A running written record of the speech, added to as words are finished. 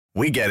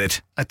We get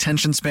it.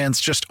 Attention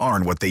spans just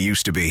aren't what they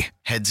used to be.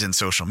 Heads in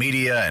social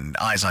media and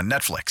eyes on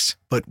Netflix.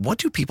 But what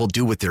do people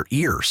do with their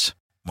ears?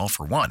 Well,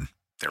 for one,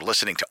 they're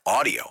listening to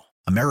audio.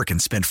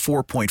 Americans spend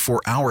 4.4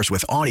 hours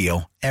with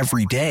audio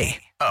every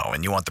day. Oh,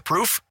 and you want the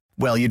proof?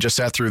 Well, you just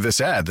sat through this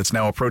ad that's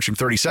now approaching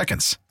 30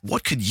 seconds.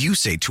 What could you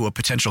say to a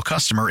potential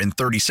customer in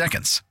 30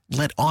 seconds?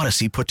 Let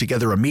Odyssey put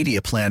together a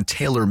media plan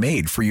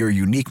tailor-made for your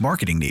unique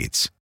marketing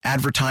needs.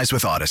 Advertise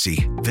with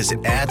Odyssey.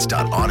 Visit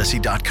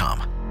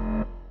ads.odyssey.com.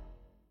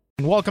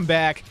 Welcome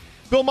back.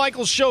 Bill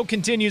Michaels' show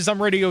continues.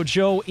 I'm Radio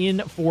Joe in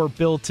for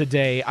Bill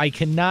today. I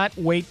cannot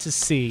wait to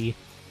see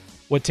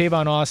what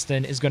Tavon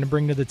Austin is going to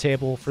bring to the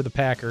table for the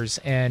Packers,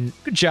 and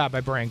good job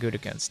by Brian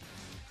Gutekunst.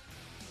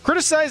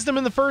 Criticized him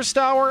in the first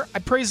hour. I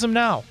praise him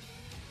now.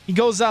 He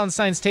goes out and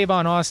signs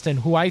Tavon Austin,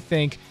 who I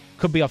think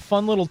could be a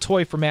fun little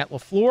toy for Matt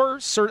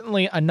LaFleur.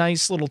 Certainly a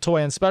nice little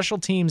toy on special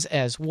teams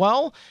as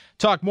well.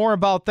 Talk more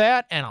about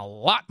that and a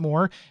lot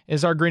more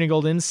is our Green and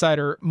Gold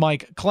insider,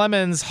 Mike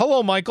Clemens.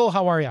 Hello, Michael.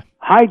 How are you?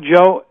 Hi,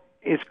 Joe.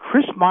 Is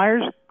Chris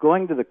Myers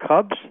going to the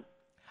Cubs?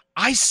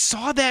 I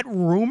saw that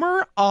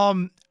rumor.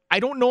 I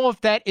don't know if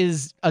that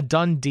is a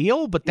done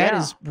deal, but that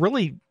is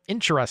really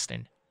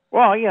interesting.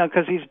 Well, yeah,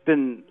 because he's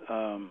been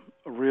a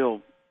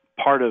real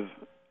part of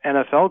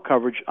NFL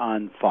coverage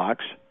on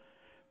Fox.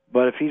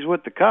 But if he's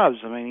with the Cubs,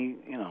 I mean,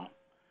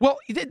 Well,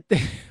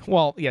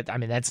 yeah, I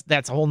mean that's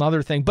a whole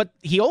nother thing. But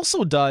he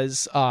also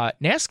does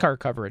NASCAR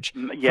coverage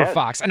for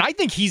Fox, and I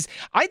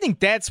think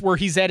that's where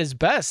he's at his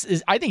best.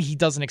 I think he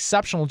does an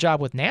exceptional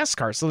job with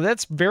NASCAR. So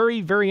that's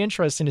very, very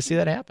interesting to see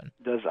that happen.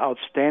 Does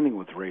outstanding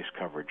with race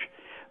coverage.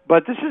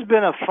 But this has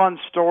been a fun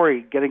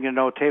story, getting to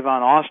know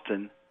Tavon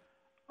Austin,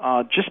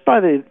 just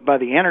by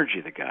the energy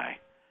of the guy.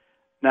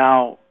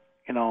 Now,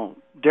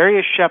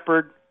 Darius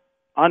Shepard,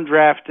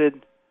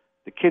 undrafted,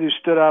 the kid who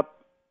stood up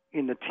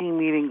in the team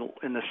meeting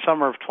in the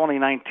summer of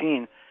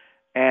 2019,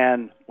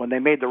 and when they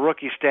made the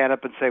rookie stand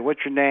up and say,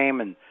 "What's your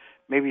name?" and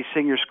maybe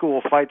sing your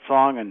school fight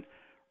song and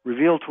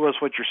reveal to us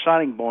what your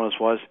signing bonus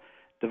was,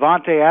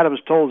 Devontae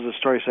Adams told us the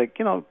story. He's like,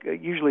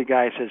 usually a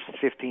guy says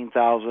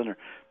 15,000 or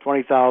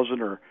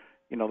 20,000, or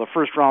the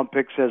first round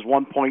pick says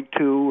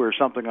 1.2 or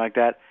something like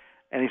that.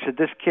 And he said,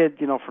 this kid,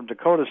 from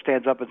Dakota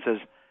stands up and says,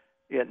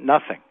 "Yeah,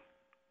 nothing.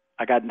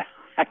 I got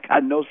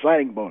no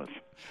signing bonus."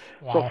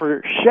 Wow. So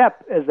for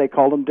Shep, as they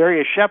called him,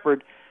 Darius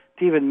Shepard,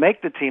 to even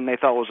make the team, they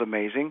thought was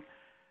amazing.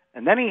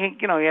 And then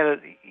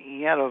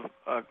he had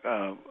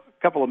a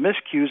couple of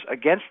miscues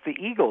against the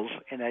Eagles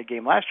in that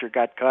game last year.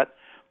 Got cut,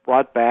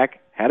 brought back,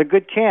 had a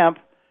good camp,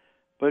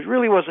 but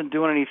really wasn't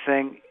doing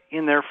anything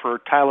in there for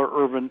Tyler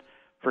Ervin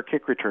for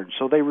kick return.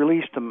 So they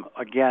released him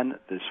again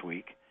this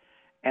week,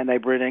 and they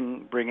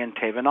bring in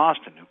Tavon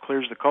Austin, who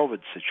clears the COVID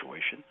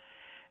situation,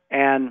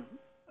 and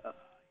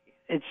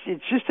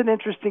it's just an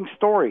interesting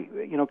story.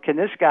 Can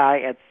this guy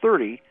at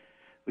 30,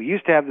 who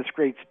used to have this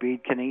great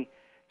speed, can he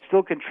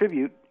still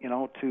contribute,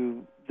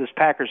 to this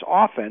Packers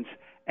offense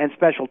and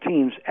special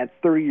teams at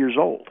 30 years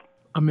old?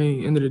 I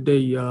mean, end of the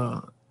day,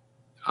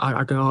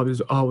 I can always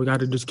got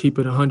to just keep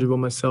it 100 with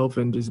myself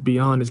and just be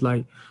honest.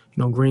 Like,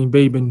 Green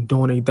Bay been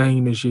doing a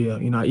thing this year.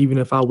 Even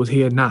if I was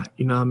here or not,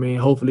 what I mean?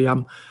 Hopefully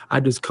I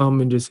just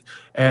come and just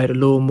add a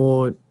little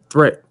more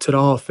threat to the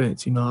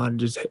offense. I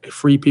just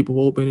free people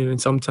open,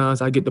 and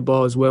sometimes I get the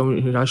ball as well,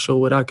 and I show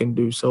what I can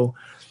do. So,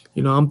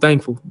 I'm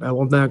thankful. That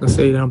one thing I can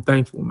say, that I'm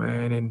thankful,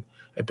 man. And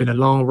it's been a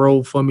long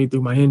road for me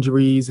through my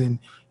injuries, and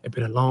it's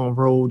been a long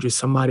road, just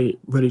somebody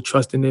really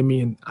trusting in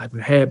me. And I've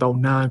had about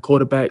 9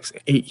 quarterbacks,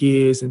 8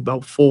 years, and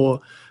about 4,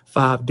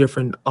 5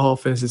 different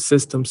offensive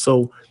systems.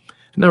 So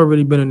I've never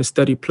really been in a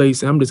steady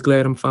place, and I'm just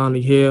glad I'm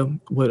finally here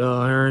with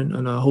Aaron,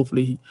 and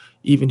hopefully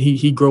even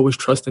he grow his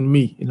trust in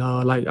me.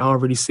 Like I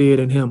already see it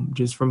in him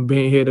just from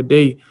being here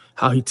today,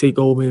 how he take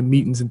over in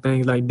meetings and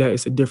things like that.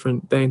 It's a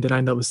different thing that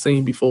I never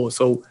seen before.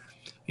 So,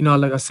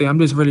 like I say, I'm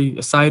just really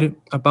excited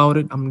about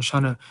it. I'm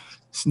trying to,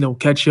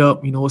 catch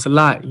up. It's a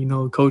lot.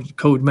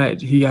 Coach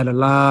Matt, he got a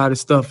lot of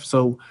stuff.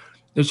 So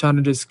they're trying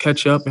to just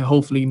catch up, and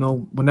hopefully,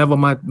 whenever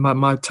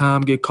my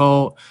time get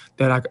called,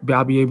 that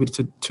I'll be able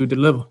to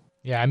deliver.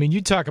 Yeah, I mean, you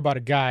talk about a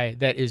guy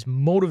that is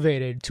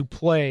motivated to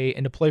play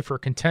and to play for a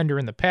contender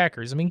in the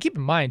Packers. I mean, keep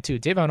in mind, too,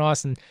 Tavon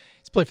Austin,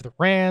 he's played for the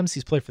Rams,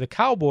 he's played for the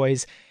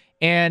Cowboys,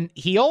 and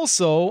he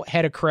also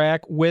had a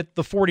crack with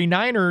the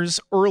 49ers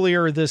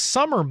earlier this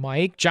summer,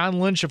 Mike. John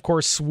Lynch, of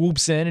course,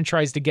 swoops in and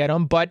tries to get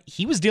him, but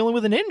he was dealing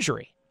with an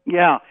injury.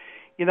 Yeah,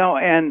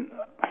 and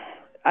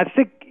I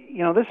think,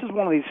 this is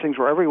one of these things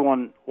where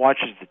everyone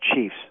watches the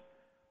Chiefs,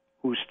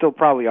 who still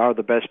probably are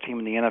the best team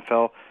in the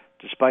NFL,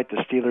 despite the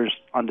Steelers'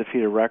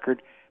 undefeated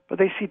record. But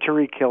they see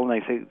Tyreek Hill, and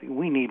they say,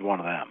 we need one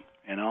of them,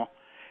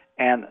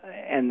 And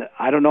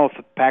I don't know if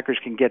the Packers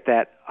can get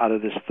that out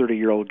of this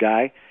 30-year-old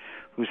guy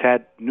who's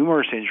had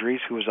numerous injuries,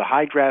 who was a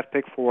high draft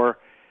pick for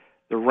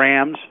the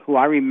Rams, who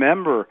I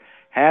remember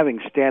having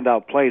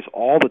standout plays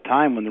all the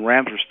time when the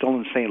Rams were still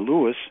in St.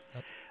 Louis.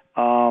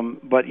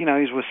 But,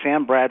 he's with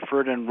Sam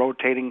Bradford and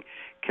rotating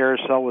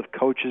carousel with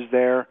coaches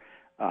there.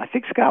 I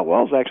think Scott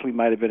Wells actually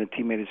might have been a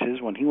teammate of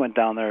his when he went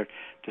down there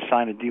to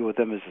sign a deal with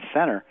them as a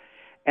center.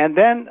 And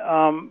then,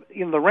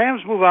 the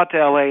Rams move out to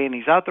L.A., and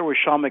he's out there with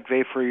Sean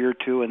McVay for a year or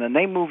two, and then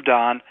they moved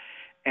on.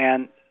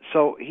 And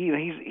so he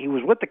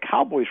was with the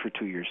Cowboys for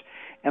 2 years.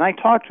 And I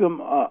talked to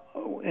him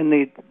in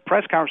the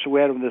press conference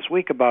we had him this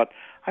week about,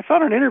 I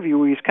found an interview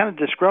where he's kind of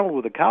disgruntled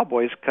with the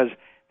Cowboys because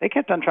they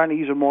kept on trying to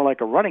use him more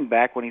like a running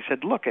back when he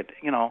said, look,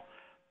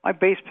 my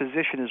base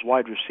position is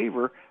wide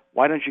receiver.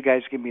 Why don't you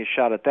guys give me a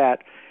shot at that?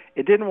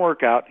 It didn't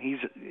work out. He's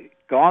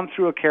gone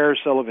through a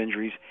carousel of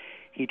injuries.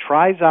 He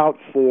tries out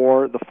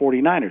for the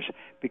 49ers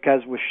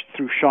because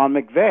through Sean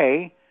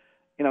McVay,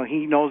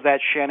 he knows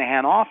that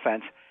Shanahan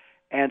offense.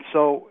 And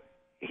so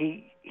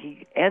he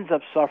ends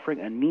up suffering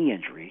a knee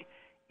injury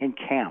in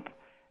camp.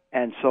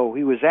 And so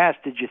he was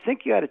asked, did you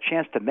think you had a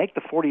chance to make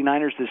the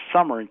 49ers this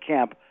summer in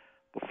camp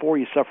before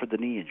you suffered the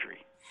knee injury?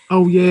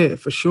 Oh, yeah,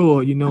 for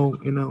sure.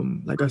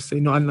 And like I say,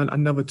 I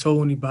never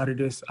told anybody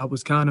this. I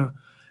was kind of,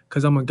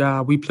 because I'm a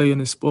guy, we play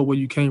in a sport where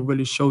you can't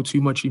really show too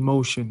much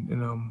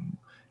emotion.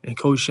 And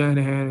Coach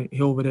Shanahan,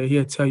 he'll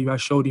tell you I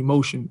showed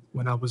emotion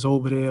when I was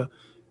over there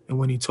and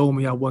when he told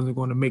me I wasn't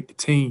going to make the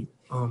team.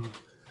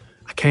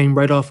 I came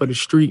right off of the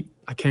street.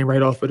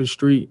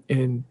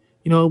 And,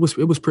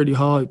 it was pretty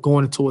hard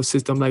going into a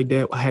system like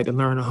that. I had to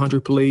learn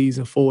 100 plays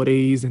in 4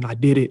 days, and I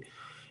did it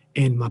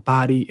in my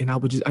body. And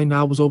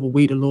I was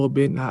overweight a little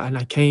bit, and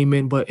I came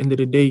in. But end of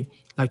the day,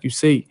 like you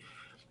say,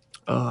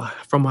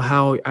 from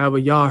however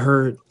y'all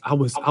heard, I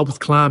was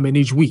climbing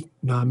each week.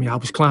 I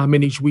was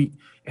climbing each week,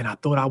 and I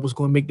thought I was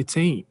going to make the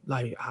team.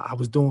 Like, I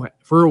was doing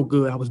real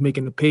good. I was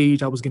making the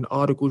page. I was getting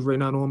articles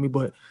written out on me,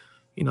 but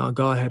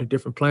God had a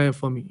different plan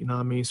for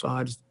me. So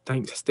I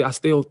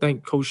still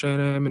thank Coach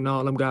Shanahan and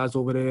all them guys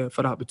over there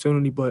for the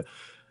opportunity. But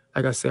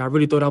like I said, I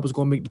really thought I was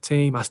going to make the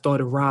team. I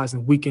started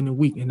rising week in and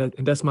week, and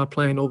that's my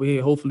plan over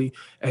here. Hopefully,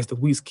 as the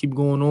weeks keep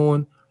going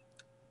on,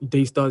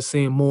 they start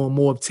seeing more and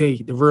more of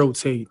Tate, the real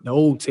Tate, the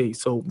old Tate.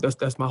 So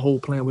that's my whole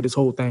plan with this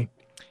whole thing.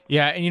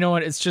 Yeah, and you know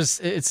what? It's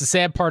the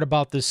sad part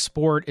about this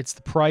sport. It's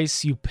the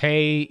price you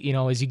pay,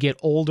 as you get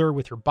older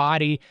with your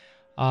body.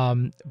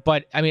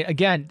 But I mean,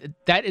 again,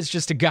 that is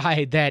just a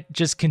guy that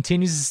just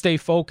continues to stay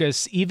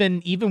focused.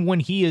 Even when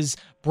he is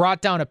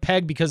brought down a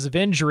peg because of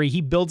injury,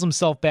 he builds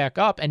himself back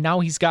up, and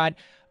now he's got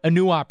a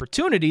new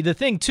opportunity. The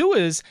thing too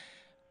is,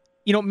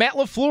 Matt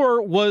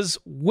LaFleur was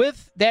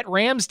with that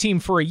Rams team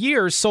for a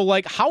year. So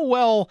like, how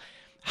well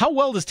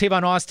does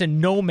Tavon Austin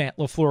know Matt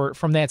LaFleur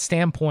from that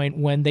standpoint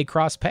when they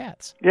cross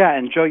paths? Yeah,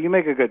 and Joe, you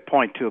make a good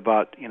point too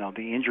about,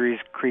 the injuries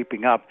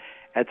creeping up.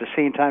 At the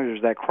same time,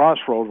 there's that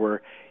crossroad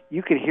where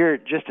you could hear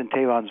it just in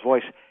Tavon's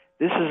voice.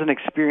 This is an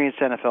experienced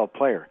NFL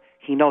player.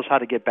 He knows how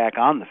to get back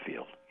on the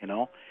field,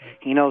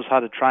 He knows how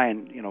to try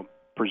and,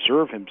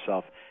 preserve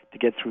himself to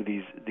get through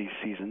these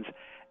seasons.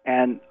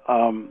 And,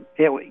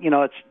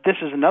 this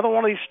is another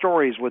one of these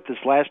stories with this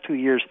last 2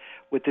 years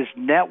with this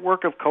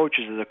network of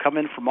coaches that have come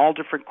in from all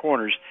different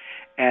corners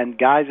and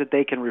guys that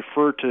they can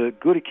refer to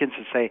Gutekunst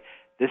and say,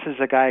 this is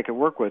a guy I can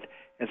work with.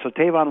 And so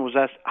Tavon was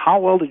asked, how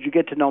well did you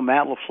get to know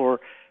Matt LaFleur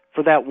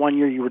for that 1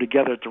 year you were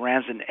together at the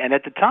Rams? And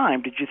at the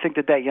time, did you think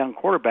that young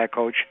quarterback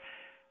coach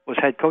was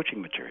head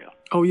coaching material?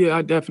 Oh, yeah,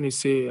 I definitely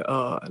see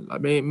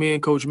it. Me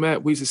and Coach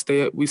Matt, we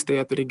stay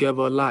after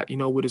together a lot,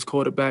 with his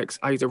quarterbacks.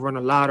 I used to run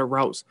a lot of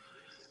routes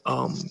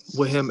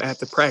with him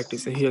after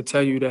practice, and he'll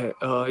tell you that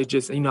it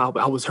just,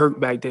 I was hurt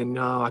back then.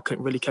 I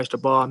couldn't really catch the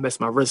ball. I messed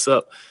my wrists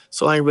up.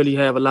 So I didn't really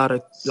have a lot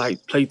of,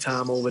 play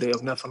time over there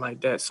or nothing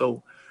like that.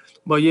 So,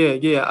 but yeah,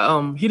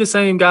 he the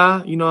same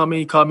guy. He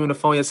called me on the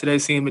phone yesterday,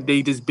 seeing him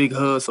today, this big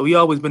hug. So he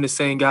always been the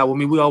same guy with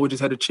me. We always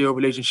just had a chill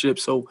relationship.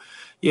 So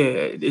yeah,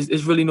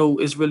 it's really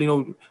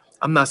no.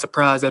 I'm not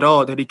surprised at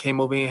all that he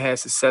came over and had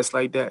success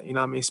like that.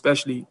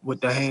 Especially with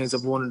the hands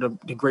of one of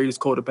the greatest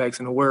quarterbacks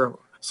in the world.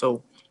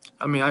 So,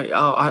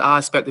 I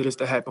expected this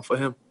to happen for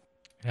him.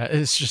 Yeah,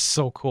 it's just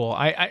so cool.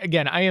 I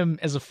am,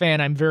 as a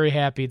fan, I'm very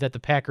happy that the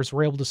Packers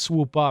were able to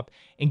swoop up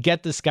and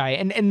get this guy.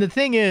 And the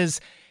thing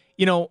is,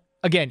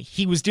 again,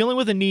 he was dealing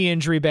with a knee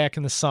injury back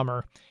in the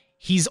summer.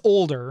 He's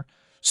older.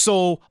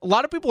 So a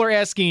lot of people are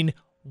asking,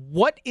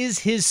 what is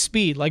his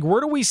speed? Like, where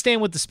do we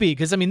stand with the speed?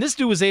 Because, this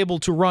dude was able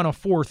to run a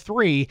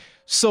 4.3.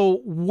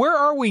 So where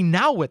are we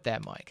now with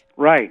that, Mike?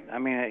 Right.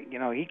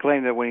 He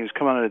claimed that when he was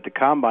coming out at the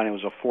combine, it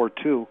was a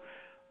 4.2.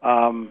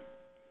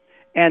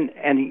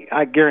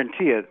 I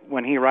guarantee you,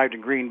 when he arrived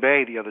in Green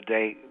Bay the other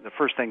day, the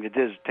first thing they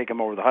did is take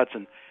him over the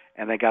Hudson,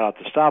 and they got out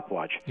the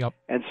stopwatch. Yep.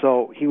 And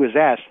so he was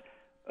asked,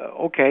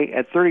 okay,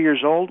 at 30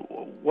 years old,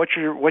 what's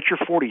your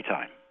 40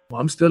 time? Well,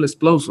 I'm still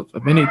explosive.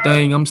 If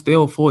anything, I'm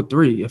still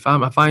 4.3. If I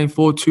ain't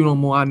 4.2 no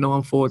more, I know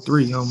I'm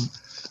 4.3.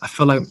 I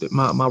feel like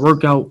my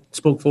workout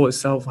spoke for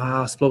itself,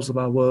 how explosive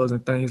I was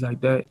and things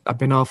like that. I've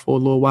been out for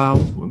a little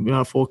while, been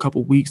out for a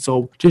couple of weeks.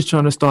 So just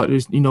trying to start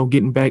this,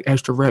 getting back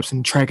extra reps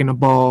and tracking the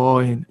ball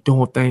and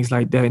doing things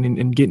like that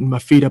and getting my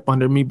feet up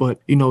under me. But,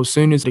 as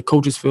soon as the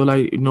coaches feel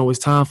like, it's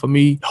time for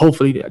me,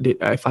 hopefully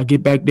if I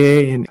get back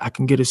there and I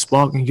can get a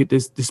spark and get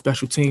this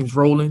special teams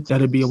rolling,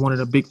 that'll be one of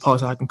the big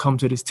parts I can come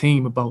to this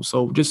team about.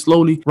 So just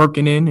slowly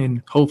working in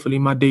and hopefully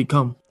my day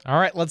come. All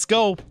right, let's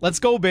go. Let's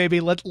go, baby.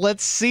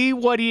 Let's see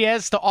what he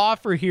has to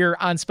offer here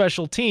on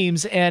special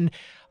teams. And,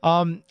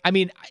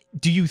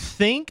 do you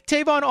think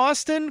Tavon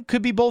Austin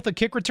could be both a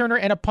kick returner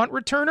and a punt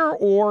returner,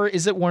 or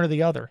is it one or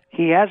the other?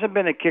 He hasn't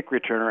been a kick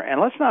returner. And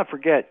let's not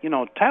forget,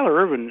 Tyler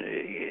Ervin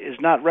is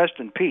not rest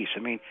in peace. I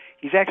mean,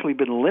 he's actually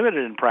been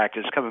limited in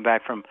practice coming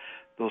back from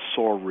those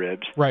sore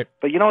ribs. Right.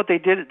 But you know what they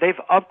did? They've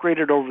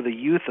upgraded over the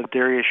youth of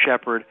Darius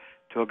Shepard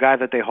to a guy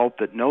that they hope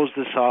that knows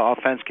this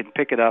offense, can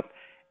pick it up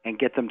and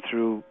get them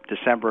through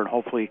December and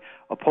hopefully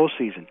a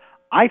postseason.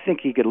 I think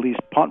he could at least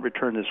punt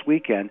return this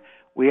weekend.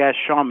 We asked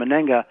Sean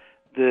Menenga,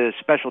 the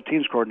special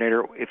teams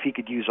coordinator, if he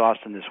could use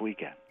Austin this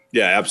weekend.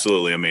 Yeah,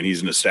 absolutely. I mean,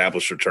 he's an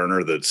established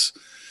returner that's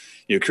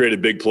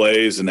created big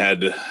plays and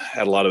had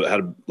a lot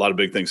of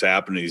big things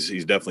happen.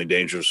 He's definitely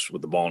dangerous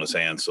with the ball in his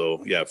hand.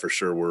 So yeah, for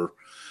sure, we're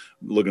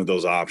looking at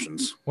those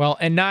options. Well,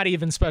 and not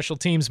even special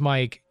teams,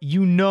 Mike.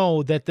 You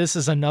know that this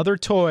is another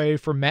toy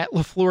for Matt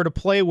LaFleur to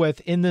play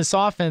with in this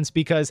offense,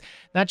 because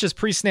not just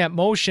pre-snap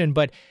motion,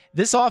 but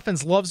this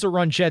offense loves to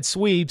run jet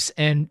sweeps,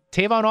 and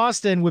Tavon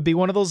Austin would be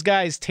one of those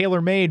guys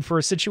tailor-made for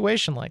a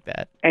situation like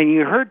that. And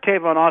you heard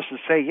Tavon Austin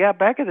say, yeah,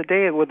 back in the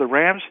day with the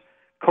Rams,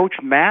 Coach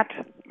Matt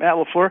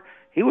LaFleur,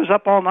 he was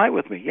up all night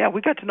with me. Yeah,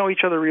 we got to know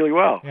each other really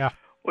well. Yeah.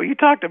 Well, you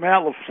talk to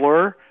Matt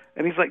LaFleur,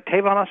 and he's like,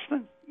 Tavon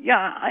Austin?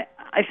 Yeah,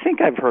 I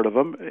think I've heard of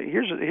him.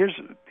 Here's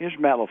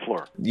Matt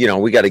LaFleur.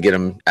 We got to get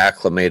him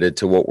acclimated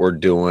to what we're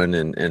doing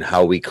and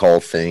how we call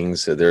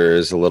things. So there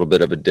is a little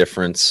bit of a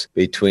difference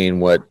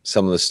between what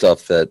some of the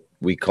stuff that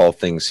we call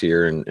things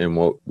here and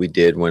what we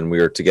did when we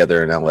were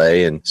together in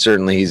LA. And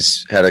certainly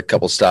he's had a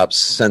couple stops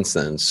since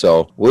then.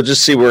 So we'll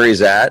just see where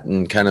he's at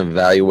and kind of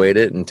evaluate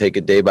it and take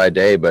it day by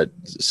day. But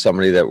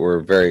somebody that we're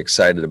very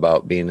excited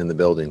about being in the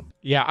building.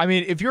 Yeah, I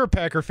mean, if you're a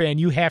Packer fan,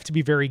 you have to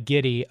be very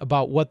giddy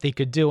about what they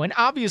could do. And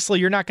obviously,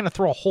 you're not going to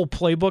throw a whole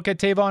playbook at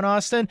Tavon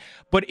Austin,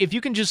 but if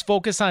you can just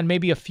focus on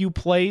maybe a few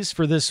plays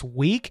for this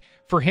week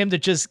for him to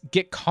just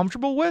get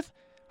comfortable with,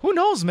 who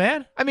knows,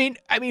 man? I mean,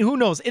 who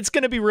knows? It's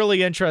going to be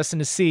really interesting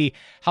to see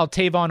how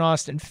Tavon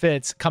Austin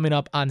fits coming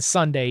up on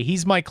Sunday.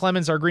 He's Mike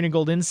Clemens, our Green and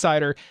Gold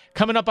insider.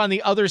 Coming up on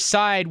the other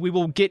side, we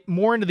will get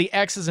more into the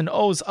X's and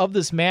O's of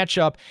this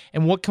matchup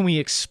and what can we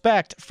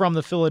expect from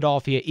the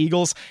Philadelphia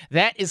Eagles.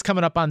 That is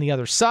coming up on the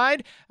other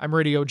side. I'm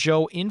Radio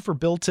Joe in for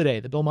Bill today.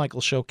 The Bill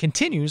Michaels Show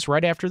continues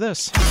right after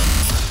this.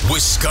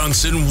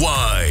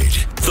 Wisconsin-wide,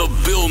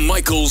 the Bill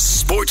Michaels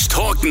Sports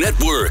Talk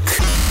Network.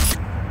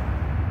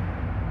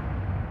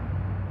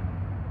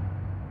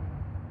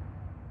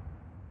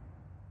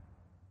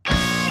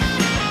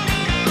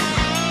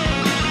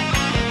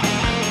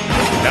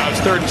 Now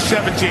it's 3rd and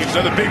 17.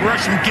 So the big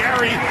rush from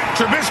Gary.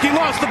 Trubisky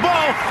lost the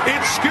ball.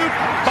 It's scooped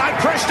by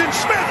Preston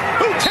Smith,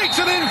 who takes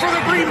it in for the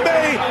Green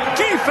Bay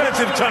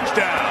defensive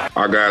touchdown.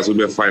 Our guys, we've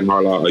been fighting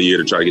hard all year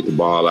to try to get the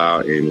ball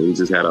out, and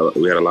we had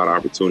a lot of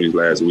opportunities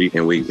last week,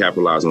 and we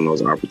capitalized on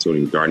those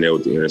opportunities. Darnell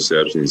with the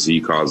interception,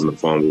 Z causing the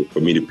fumble for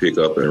me to pick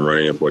up and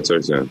run in for a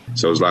touchdown.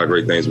 So there's a lot of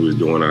great things we was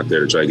doing out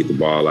there to try to get the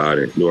ball out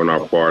and doing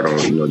our part on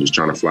just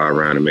trying to fly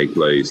around and make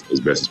plays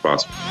as best as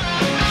possible.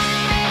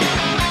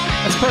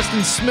 That's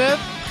Preston Smith.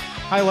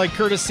 Highlight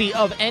courtesy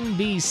of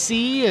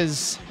NBC.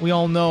 As we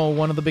all know,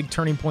 one of the big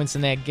turning points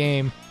in that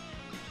game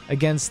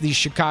against the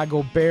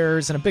Chicago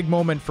Bears, and a big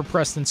moment for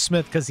Preston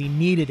Smith because he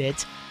needed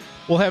it.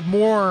 We'll have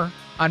more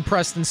on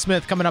Preston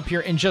Smith coming up here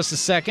in just a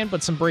second,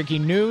 but some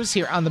breaking news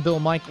here on the Bill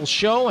Michaels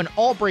Show, and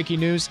all breaking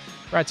news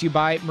brought to you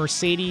by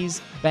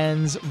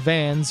Mercedes-Benz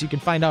Vans. You can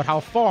find out how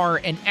far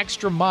an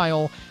extra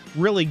mile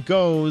really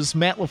goes.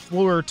 Matt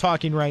LaFleur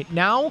talking right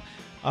now.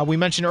 We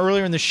mentioned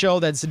earlier in the show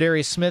that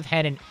Za'Darius Smith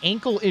had an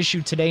ankle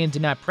issue today and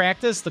did not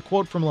practice. The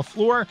quote from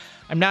LaFleur,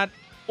 I'm not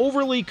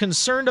overly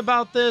concerned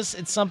about this.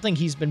 It's something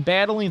he's been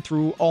battling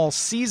through all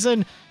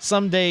season.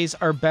 Some days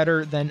are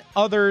better than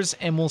others,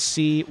 and we'll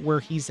see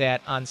where he's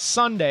at on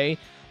Sunday.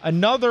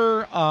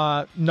 Another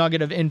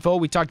nugget of info,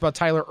 we talked about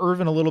Tyler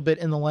Ervin a little bit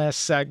in the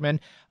last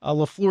segment.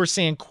 LaFleur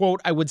saying,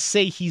 quote, I would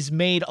say he's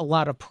made a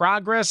lot of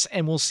progress,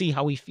 and we'll see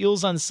how he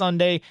feels on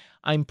Sunday.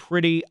 I'm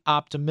pretty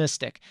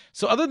optimistic.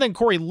 So other than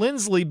Corey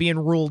Linsley being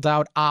ruled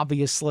out,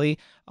 obviously,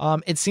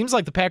 it seems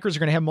like the Packers are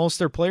going to have most of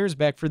their players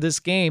back for this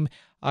game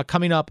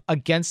coming up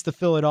against the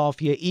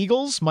Philadelphia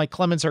Eagles. Mike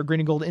Clemens, our Green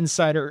and Gold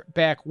insider,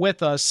 back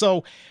with us.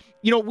 So,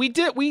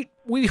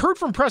 we heard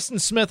from Preston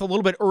Smith a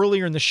little bit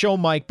earlier in the show,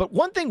 Mike, but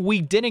one thing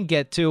we didn't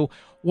get to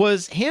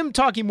was him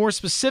talking more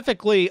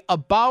specifically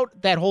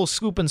about that whole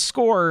scoop and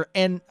score,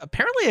 and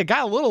apparently it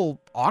got a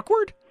little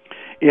awkward.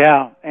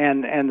 Yeah,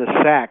 and the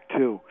sack,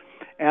 too.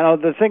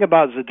 And the thing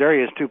about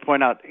Za'Darius, to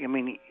point out,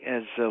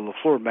 as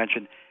LaFleur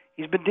mentioned,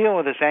 he's been dealing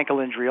with this ankle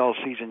injury all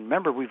season.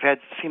 Remember, we've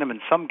seen him in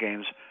some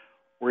games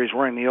where he's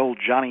wearing the old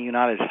Johnny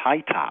Unitas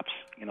high tops,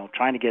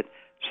 trying to get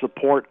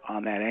support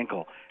on that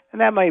ankle. And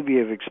that might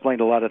have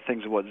explained a lot of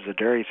things of what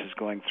Za'Darius is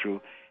going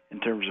through in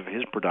terms of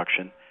his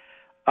production.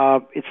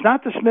 It's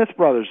not the Smith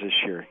brothers this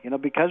year,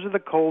 because of the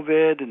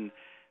COVID and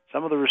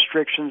some of the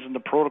restrictions and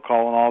the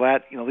protocol and all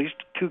that. These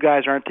two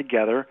guys aren't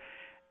together.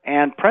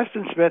 And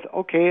Preston Smith,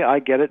 okay, I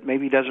get it.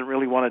 Maybe he doesn't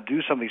really want to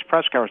do some of these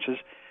press conferences,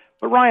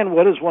 But Ryan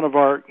Wood is one of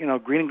our,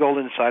 green and gold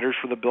insiders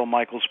for the Bill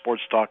Michaels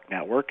Sports Talk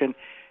Network, and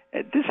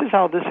this is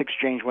how this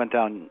exchange went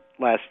down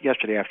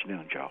yesterday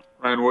afternoon, Joe.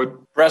 Ryan Wood.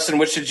 Preston,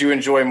 which did you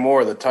enjoy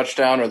more, the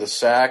touchdown or the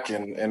sack,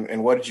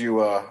 and what did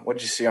you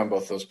see on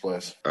both those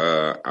plays?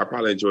 I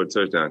probably enjoyed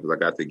the touchdown because I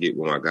got to get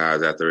with my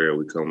guys out there and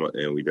we come up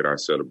and we did our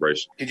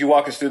celebration. Could you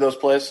walk us through those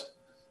plays?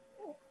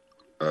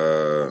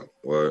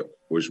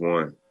 Which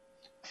one?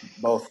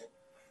 Both.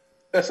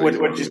 So what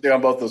did you see on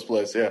both those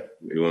plays? Yeah.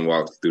 You want to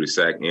walk through the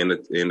sack and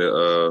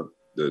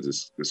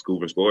the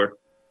scoop and score?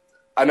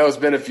 I know it's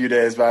been a few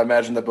days, but I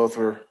imagine that both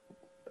were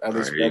at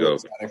least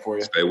exciting for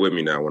you. Stay with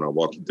me now when I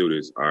walk you through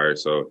this. All right,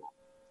 so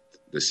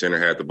the center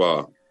had the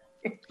ball.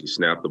 He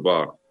snapped the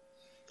ball.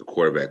 The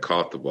quarterback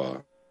caught the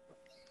ball.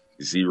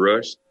 Z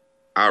rushed.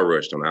 I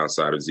rushed on the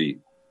outside of Z.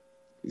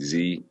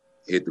 Z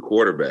hit the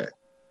quarterback.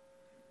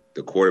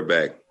 The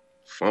quarterback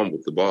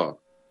fumbled the ball.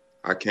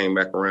 I came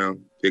back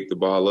around, picked the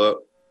ball up.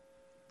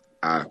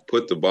 I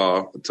tucked the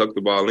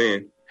ball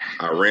in.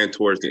 I ran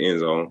towards the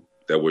end zone.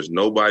 There was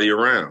nobody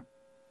around.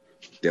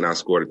 Then I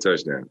scored a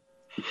touchdown.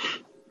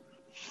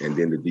 And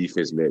then the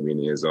defense met me in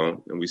the end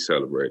zone, and we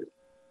celebrated.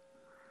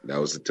 That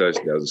was a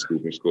touchdown. That was a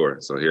scoop and score.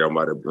 So here I'm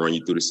about to run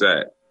you through the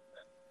sack.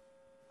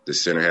 The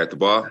center had the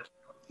ball.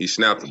 He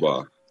snapped the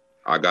ball.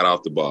 I got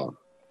off the ball.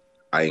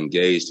 I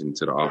engaged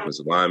into the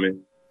offensive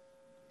lineman.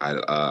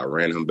 I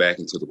ran him back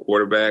into the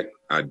quarterback.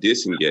 I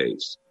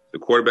disengaged. The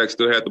quarterback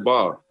still had the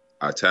ball.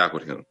 I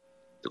tackled him.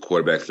 The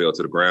quarterback fell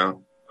to the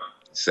ground.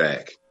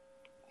 Sack.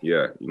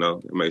 Yeah,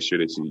 make sure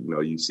that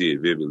you see it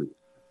vividly.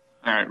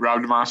 All right,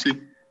 Rob Demoski.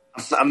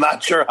 I'm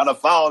not sure how to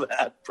follow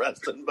that,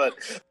 Preston, but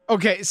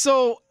okay.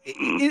 So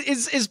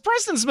is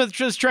Preston Smith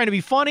just trying to be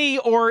funny,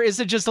 or is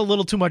it just a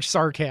little too much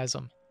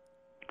sarcasm?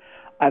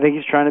 I think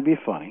he's trying to be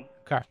funny.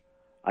 Okay.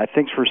 I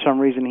think for some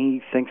reason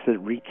he thinks that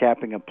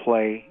recapping a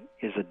play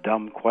is a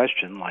dumb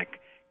question. Like,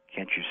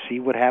 can't you see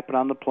what happened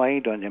on the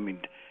play?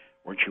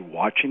 Weren't you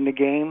watching the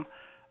game?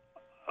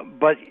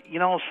 But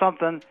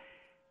something.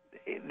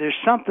 There's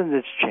something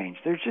that's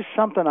changed. There's just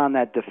something on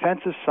that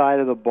defensive side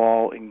of the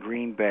ball in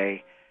Green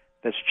Bay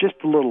that's just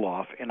a little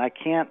off, and I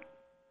can't.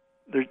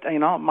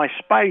 My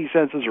spidey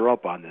senses are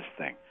up on this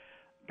thing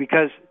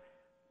because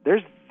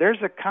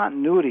there's a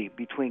continuity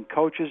between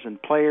coaches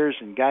and players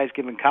and guys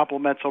giving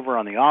compliments over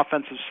on the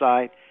offensive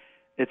side,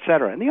 et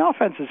cetera. And the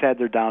offense has had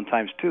their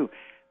downtimes too.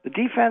 The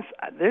defense,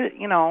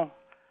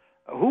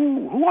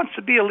 who wants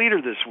to be a leader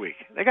this week?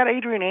 They got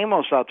Adrian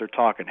Amos out there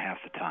talking half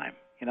the time,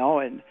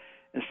 and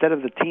instead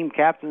of the team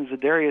captain,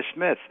 Zadarius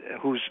Smith,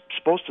 who's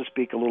supposed to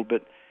speak a little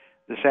bit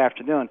this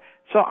afternoon.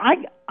 So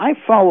I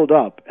followed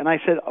up, and I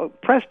said,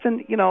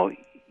 Preston, you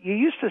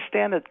used to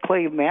stand at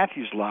Clay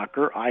Matthews'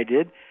 locker, I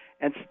did,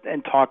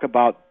 and talk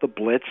about the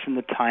blitz and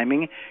the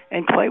timing,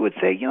 and Clay would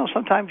say,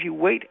 sometimes you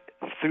wait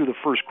through the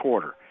first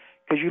quarter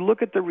because you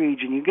look at the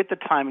region, you get the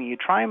timing, you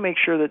try and make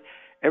sure that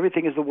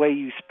everything is the way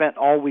you spent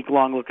all week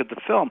long look at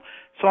the film.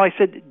 So I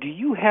said, do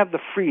you have the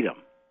freedom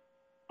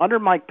under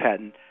Mike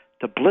Pettin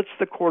to blitz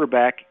the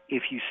quarterback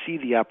if you see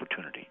the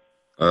opportunity?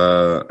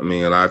 A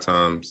lot of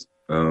times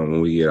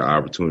when we get an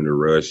opportunity to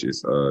rush,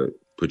 it's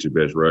put your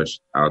best rush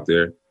out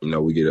there.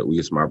 We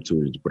get some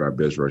opportunities to put our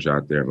best rush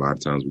out there. And a lot of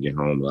times we get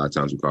home. A lot of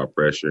times we call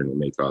pressure, and it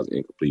may cause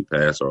incomplete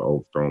pass or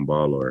overthrown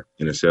ball or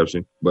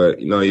interception. But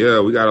we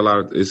got a lot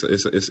of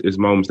it's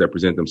moments that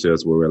present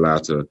themselves where we're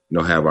allowed to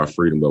have our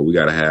freedom. But we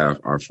got to have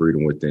our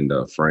freedom within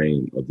the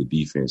frame of the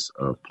defense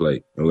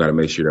play, and we got to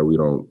make sure that we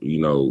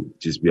don't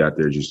just be out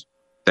there just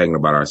thinking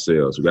about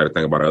ourselves. We got to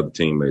think about our other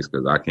teammates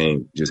because I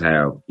can't just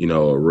have,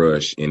 a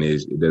rush and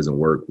it doesn't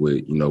work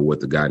with,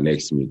 what the guy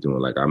next to me is doing.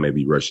 Like I may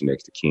be rushing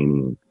next to Kenny.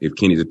 And if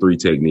Kenny's a 3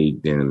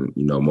 technique, then,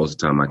 most of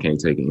the time I can't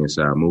take an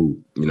inside move.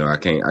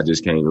 I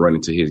just can't run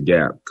into his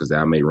gap because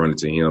I may run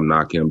into him,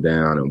 knock him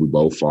down, and we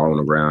both fall on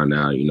the ground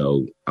now.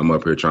 I'm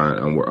up here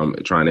I'm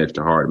trying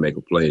extra hard to make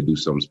a play and do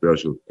something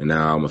special. And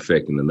now I'm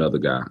affecting another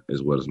guy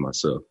as well as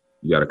myself.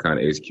 You got to kind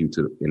of execute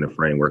in the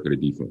framework of the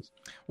defense.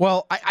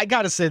 Well, I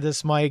got to say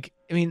this, Mike.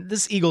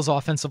 This Eagles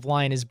offensive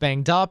line is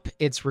banged up.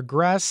 It's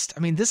regressed.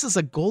 This is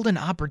a golden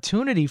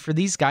opportunity for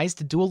these guys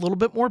to do a little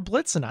bit more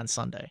blitzing on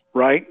Sunday.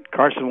 Right.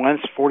 Carson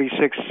Wentz,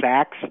 46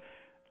 sacks,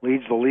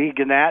 leads the league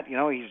in that.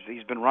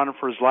 He's been running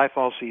for his life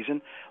all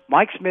season.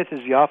 Mike Smith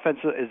is the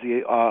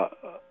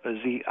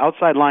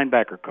outside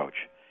linebacker coach.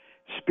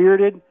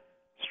 Spirited,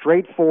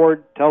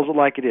 straightforward, tells it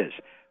like it is.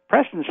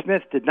 Preston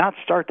Smith did not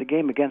start the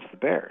game against the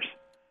Bears.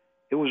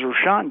 It was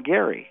Rashawn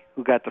Gary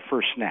who got the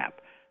first snap.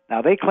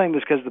 Now, they claim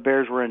it's because the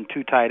Bears were in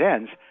 2 tight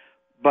ends,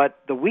 but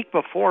the week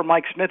before,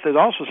 Mike Smith had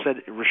also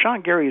said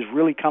Rashawn Gary is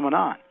really coming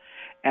on.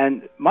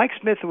 And Mike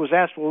Smith was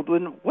asked, well,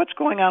 what's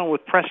going on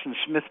with Preston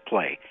Smith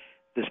play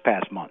this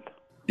past month?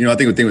 I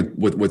think the thing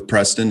with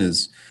Preston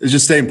is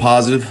just staying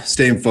positive,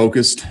 staying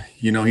focused.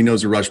 He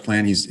knows the rush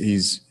plan.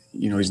 He's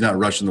not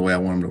rushing the way I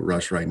want him to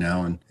rush right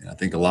now. And I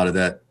think a lot of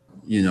that,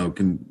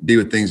 can be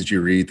with things that you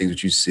read, things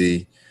that you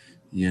see.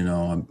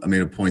 I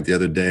made a point the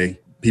other day.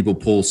 People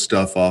pull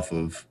stuff off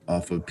of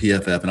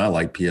PFF, and I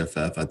like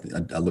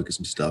PFF. I look at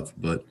some stuff,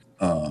 but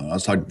I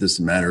was talking to this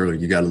to Matt earlier.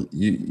 You got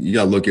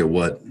to look at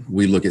what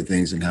we look at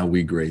things and how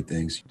we grade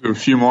things. Do a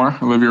few more.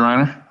 Olivia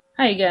Reiner.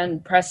 Hi again,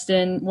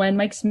 Preston. When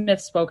Mike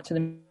Smith spoke to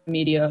the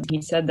media,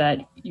 he said that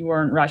you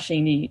weren't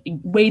rushing the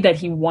way that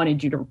he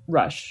wanted you to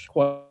rush,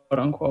 quote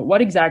unquote.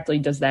 What exactly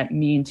does that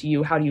mean to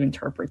you? How do you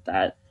interpret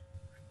that?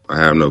 I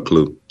have no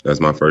clue. That's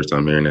my first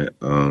time hearing that.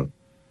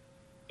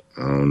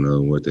 I don't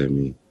know what that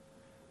means.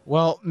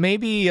 Well,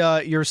 maybe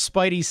your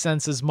spidey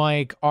senses,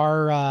 Mike,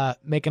 are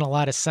making a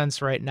lot of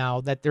sense right now,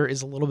 that there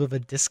is a little bit of a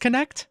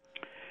disconnect.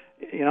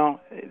 You know,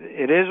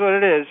 it is what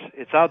it is.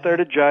 It's out there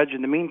to judge.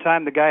 In the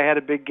meantime, the guy had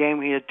a big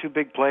game. He had 2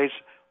 big plays.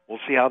 We'll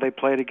see how they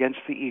played against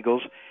the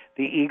Eagles.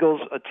 The Eagles,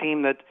 a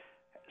team that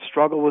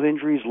struggled with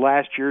injuries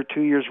last year,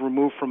 2 years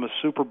removed from a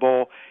Super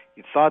Bowl.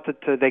 You thought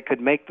that they could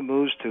make the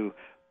moves to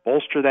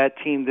bolster that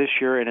team this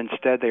year, and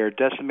instead they are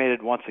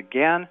decimated once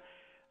again.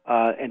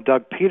 And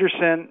Doug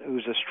Peterson,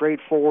 who's a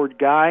straightforward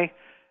guy,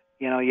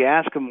 you know, you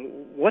ask him,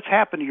 what's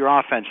happened to your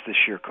offense this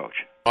year, Coach?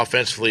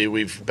 Offensively,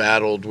 we've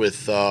battled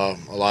with a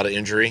lot of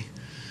injury,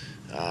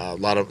 a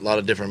lot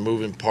of different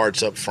moving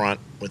parts up front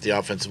with the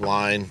offensive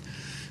line,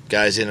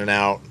 guys in and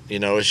out. You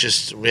know, it's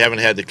just we haven't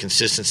had the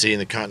consistency and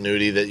the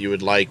continuity that you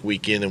would like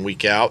week in and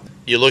week out.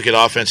 You look at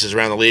offenses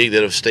around the league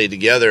that have stayed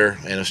together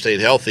and have stayed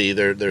healthy.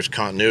 There's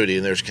continuity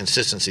and there's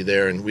consistency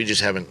there, and we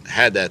just haven't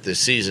had that this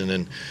season.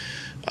 And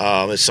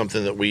it's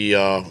something that we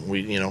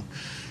you know,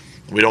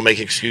 we don't make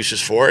excuses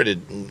for it.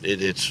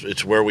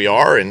 It's where we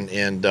are, and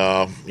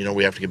you know,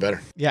 we have to get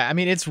better. Yeah, I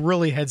mean, it's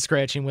really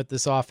head-scratching with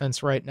this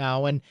offense right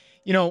now. And,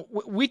 you know,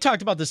 we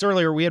talked about this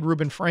earlier. We had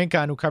Ruben Frank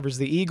on, who covers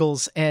the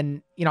Eagles,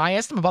 and, you know, I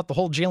asked him about the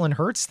whole Jalen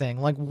Hurts thing.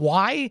 Like,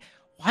 why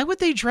would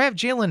they draft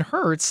Jalen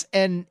Hurts?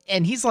 And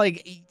he's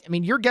like, I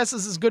mean, your guess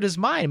is as good as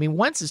mine. I mean,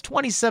 Wentz is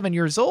 27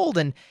 years old,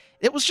 and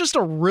it was just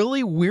a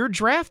really weird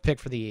draft pick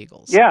for the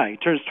Eagles. Yeah, he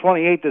turns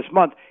 28 this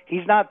month.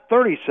 He's not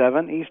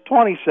 37, he's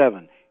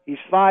 27. He's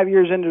 5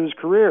 years into his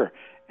career,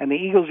 and the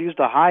Eagles used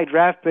a high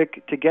draft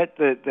pick to get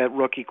that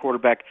rookie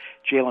quarterback,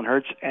 Jalen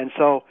Hurts. And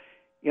so,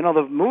 you know,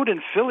 the mood in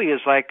Philly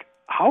is like,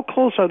 how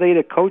close are they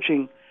to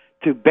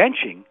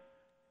benching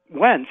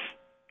Wentz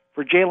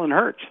for Jalen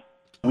Hurts?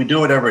 We do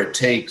whatever it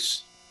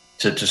takes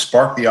to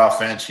spark the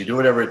offense. You do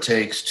whatever it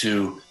takes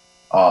to,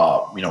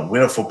 you know,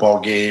 win a football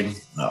game,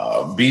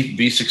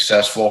 be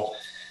successful.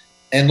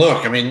 And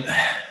look, I mean,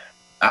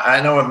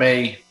 I know it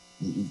may.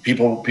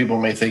 People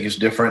may think it's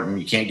different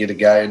and you can't get a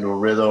guy into a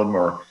rhythm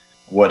or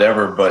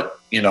whatever, but,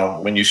 you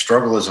know, when you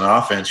struggle as an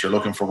offense, you're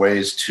looking for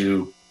ways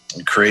to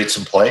create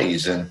some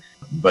plays.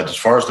 But as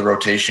far as the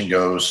rotation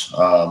goes,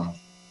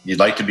 you'd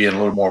like to be in a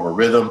little more of a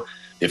rhythm.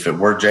 If it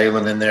were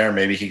Jalen in there,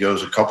 maybe he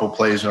goes a couple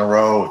plays in a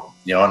row,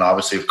 you know, and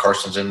obviously if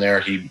Carson's in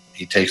there, he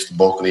takes the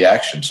bulk of the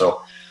action.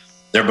 So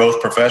they're both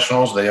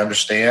professionals. They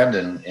understand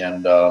and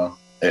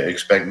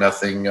expect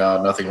nothing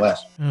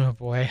less. Oh,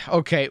 boy.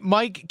 Okay,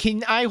 Mike,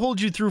 can I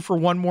hold you through for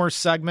one more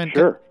segment?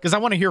 Sure. Because I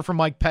want to hear from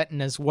Mike Pettine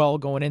as well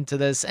going into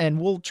this,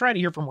 and we'll try to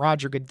hear from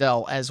Roger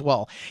Goodell as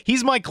well.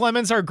 He's Mike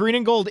Clemens, our Green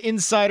and Gold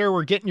insider.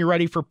 We're getting you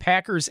ready for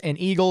Packers and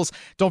Eagles.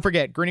 Don't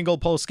forget, Green and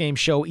Gold postgame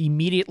show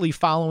immediately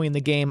following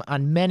the game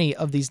on many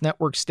of these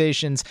network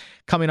stations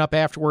coming up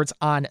afterwards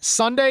on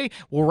Sunday.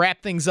 We'll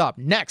wrap things up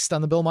next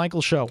on The Bill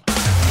Michaels Show.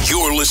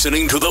 You're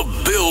listening to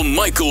The Bill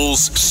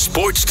Michaels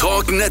Sports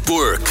Talk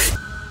Network.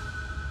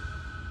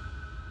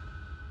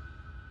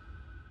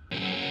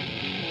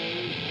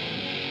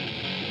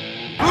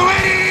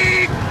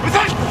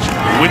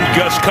 Wind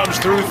gust comes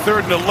through,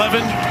 3rd and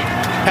 11.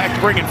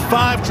 Pack bringing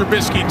 5.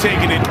 Trubisky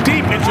taking it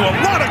deep into a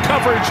lot of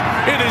coverage.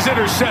 It is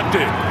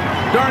intercepted.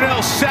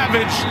 Darnell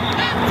Savage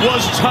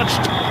was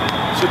touched.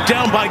 So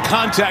down by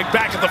contact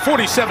back at the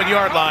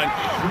 47-yard line.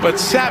 But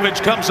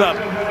Savage comes up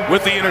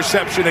with the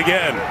interception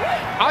again.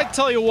 I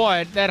tell you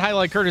what, that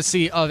highlight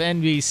courtesy of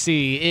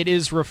NBC, it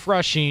is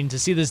refreshing to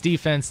see this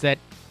defense that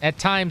at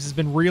times has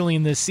been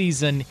reeling this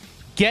season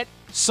get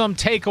some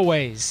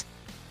takeaways.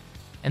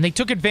 And they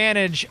took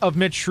advantage of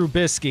Mitch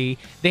Trubisky.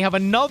 They have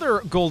another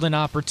golden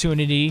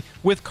opportunity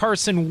with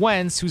Carson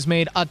Wentz, who's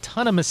made a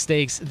ton of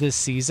mistakes this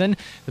season.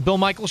 The Bill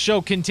Michaels Show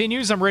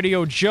continues. I'm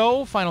Radio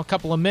Joe. Final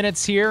couple of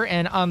minutes here.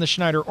 And on the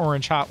Schneider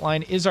Orange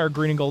Hotline is our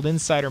Green and Gold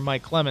insider,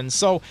 Mike Clemens.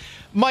 So,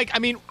 Mike, I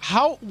mean,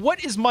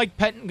 what is Mike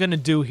Pettine going to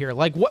do here?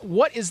 Like,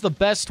 what is the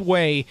best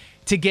way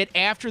to get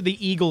after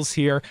the Eagles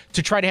here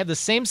to try to have the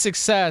same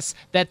success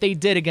that they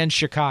did against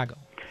Chicago?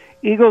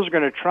 Eagles are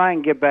going to try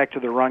and get back to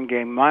the run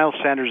game. Miles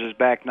Sanders is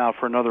back now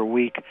for another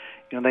week.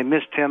 You know, they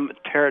missed him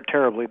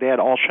terribly. They had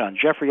Alshon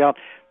Jeffrey out.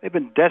 They've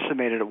been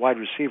decimated at wide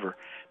receiver.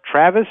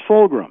 Travis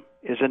Fulgham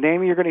is a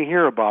name you're going to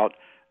hear about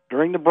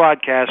during the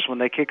broadcast when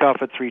they kick off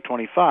at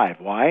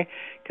 3:25. Why?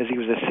 Because he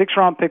was a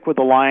 6th-round pick with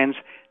the Lions,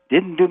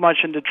 didn't do much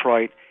in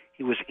Detroit.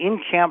 He was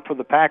in camp for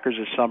the Packers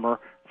this summer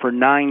for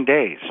 9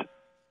 days,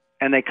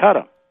 and they cut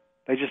him.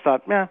 They just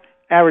thought,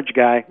 average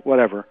guy,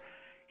 whatever.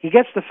 He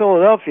gets to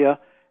Philadelphia,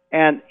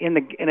 and in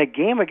a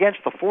game against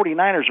the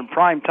 49ers in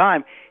prime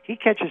time, he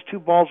catches 2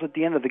 balls at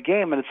the end of the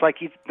game, and it's like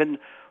he's been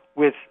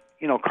with,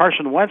 you know,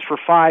 Carson Wentz for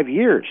 5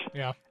 years.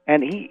 Yeah.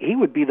 And he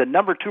would be the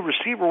number 2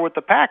 receiver with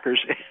the Packers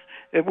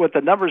with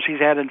the numbers he's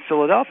had in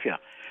Philadelphia.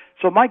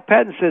 So Mike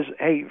Patton says,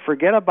 hey,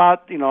 forget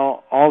about,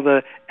 all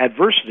the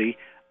adversity.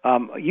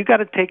 You got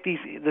to take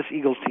this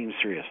Eagles team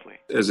seriously.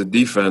 As a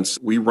defense,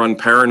 we run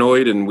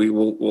paranoid, and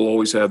we'll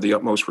always have the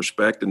utmost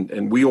respect,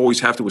 and we always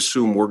have to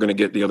assume we're going to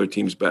get the other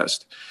team's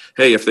best.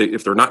 Hey, if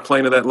they're not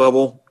playing at that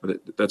level,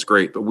 that's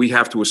great, but we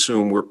have to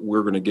assume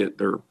we're going to get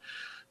their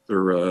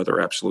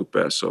absolute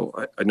best. So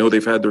I know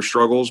they've had their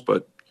struggles,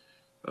 but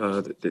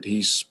that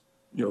he's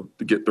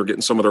they're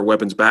getting some of their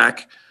weapons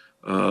back.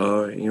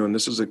 And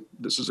this is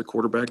a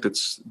quarterback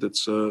that's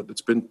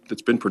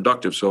been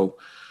productive. So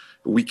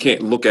we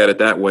can't look at it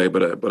that way,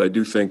 but I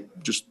do think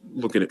just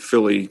looking at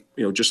Philly,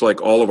 just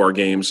like all of our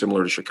games,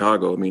 similar to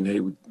Chicago. I mean, hey,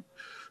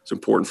 it's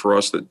important for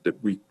us that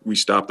we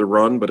stop the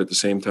run, but at the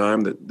same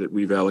time that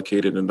we've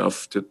allocated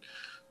enough to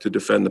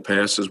defend the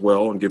pass as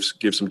well and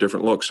give some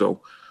different looks.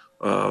 So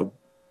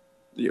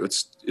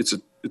it's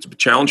a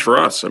challenge for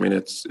us. I mean,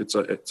 it's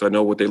I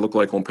know what they look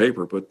like on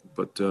paper, but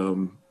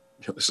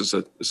this is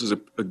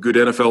a good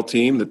NFL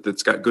team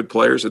that's got good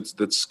players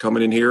that's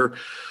coming in here,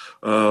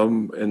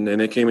 and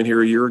they came in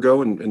here a year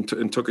ago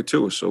and took it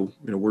to us. So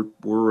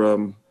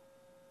we're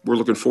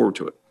looking forward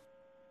to it.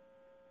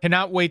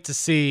 Cannot wait to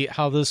see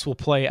how this will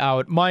play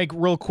out. Mike,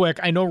 real quick,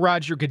 I know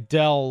Roger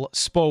Goodell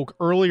spoke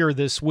earlier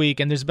this week,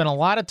 and there's been a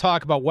lot of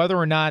talk about whether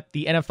or not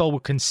the NFL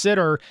would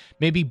consider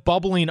maybe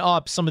bubbling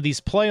up some of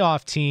these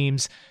playoff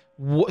teams.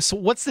 So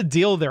what's the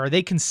deal there? Are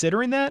they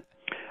considering that?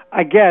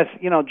 I guess,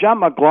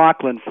 John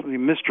McLaughlin,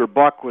 Mr.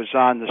 Buck, was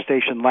on the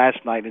station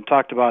last night and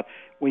talked about,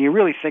 when you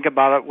really think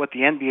about it, what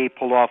the NBA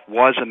pulled off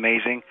was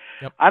amazing.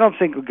 Yep. I don't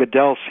think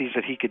Goodell sees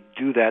that he could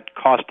do that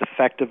cost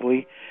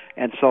effectively.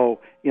 And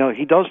so,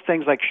 he does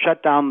things like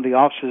shut down the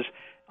offices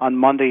on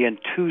Monday and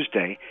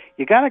Tuesday.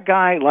 You got a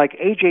guy like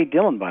A.J.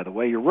 Dillon, by the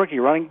way, your rookie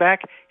running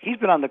back. He's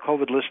been on the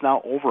COVID list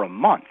now over a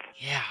month.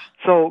 Yeah.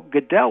 So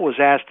Goodell was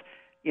asked,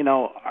 do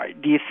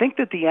you think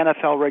that the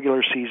NFL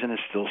regular season is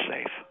still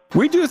safe?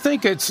 We do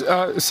think it's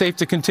safe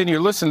to continue.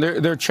 Listen,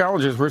 there are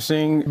challenges. We're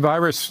seeing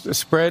virus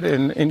spread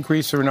and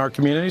increase in our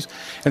communities,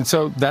 and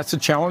so that's a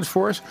challenge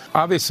for us.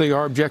 Obviously,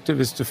 our objective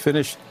is to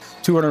finish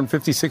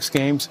 256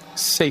 games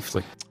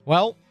safely.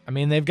 Well, I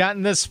mean, they've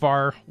gotten this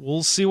far.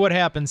 We'll see what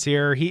happens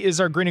here. He is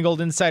our Green and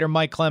Gold insider,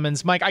 Mike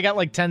Clemens. Mike, I got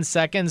like 10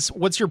 seconds.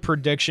 What's your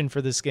prediction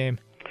for this game?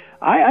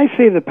 I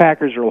say the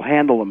Packers will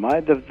handle them.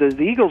 The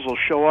Eagles will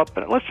show up,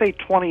 but let's say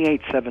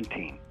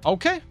 28-17.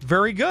 Okay,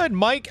 very good.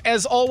 Mike,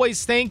 as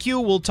always, thank you.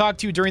 We'll talk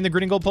to you during the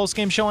Green and Gold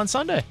postgame show on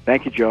Sunday.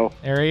 Thank you, Joe.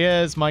 There he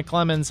is, Mike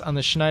Clemens on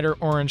the Schneider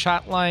Orange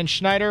Hotline.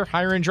 Schneider,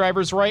 hiring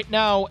drivers right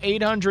now,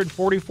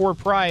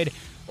 844-PRIDE,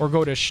 or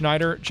go to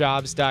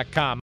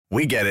SchneiderJobs.com.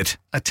 We get it.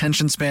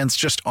 Attention spans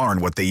just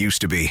aren't what they used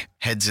to be.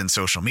 Heads in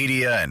social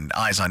media and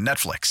eyes on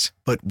Netflix.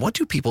 But what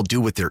do people do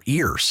with their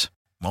ears?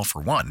 Well,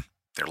 for one,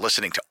 they're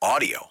listening to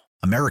audio.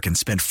 Americans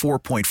spend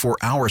 4.4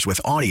 hours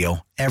with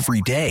audio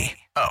every day.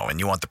 Oh, and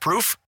you want the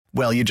proof?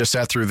 Well, you just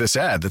sat through this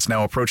ad that's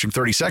now approaching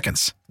 30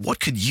 seconds. What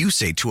could you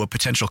say to a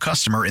potential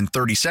customer in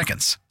 30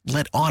 seconds?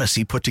 Let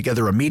Odyssey put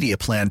together a media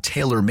plan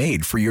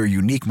tailor-made for your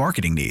unique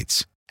marketing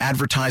needs.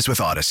 Advertise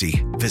with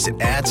Odyssey. Visit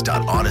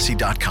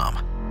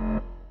ads.odyssey.com.